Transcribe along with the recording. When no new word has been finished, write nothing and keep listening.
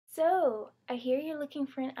So, I hear you're looking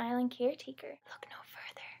for an island caretaker. Look no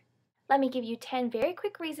further. Let me give you 10 very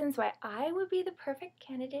quick reasons why I would be the perfect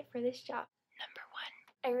candidate for this job. Number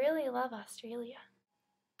 1, I really love Australia.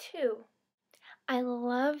 2, I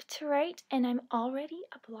love to write and I'm already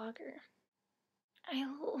a blogger. I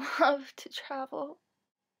love to travel.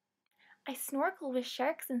 I snorkel with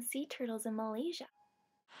sharks and sea turtles in Malaysia.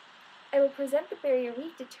 I will present the barrier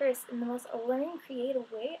reef to tourists in the most alluring,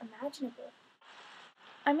 creative way imaginable.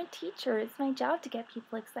 I'm a teacher. It's my job to get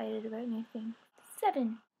people excited about new things.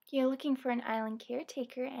 7, you're looking for an island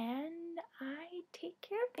caretaker and I take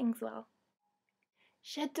care of things well.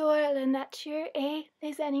 J'adore la nature et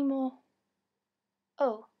les animaux.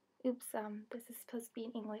 Oh, oops, this is supposed to be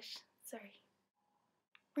in English. Sorry.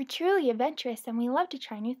 We're truly adventurous and we love to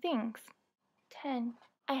try new things. 10,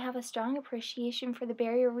 I have a strong appreciation for the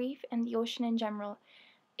barrier reef and the ocean in general.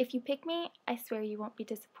 If you pick me, I swear you won't be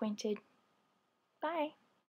disappointed. Bye.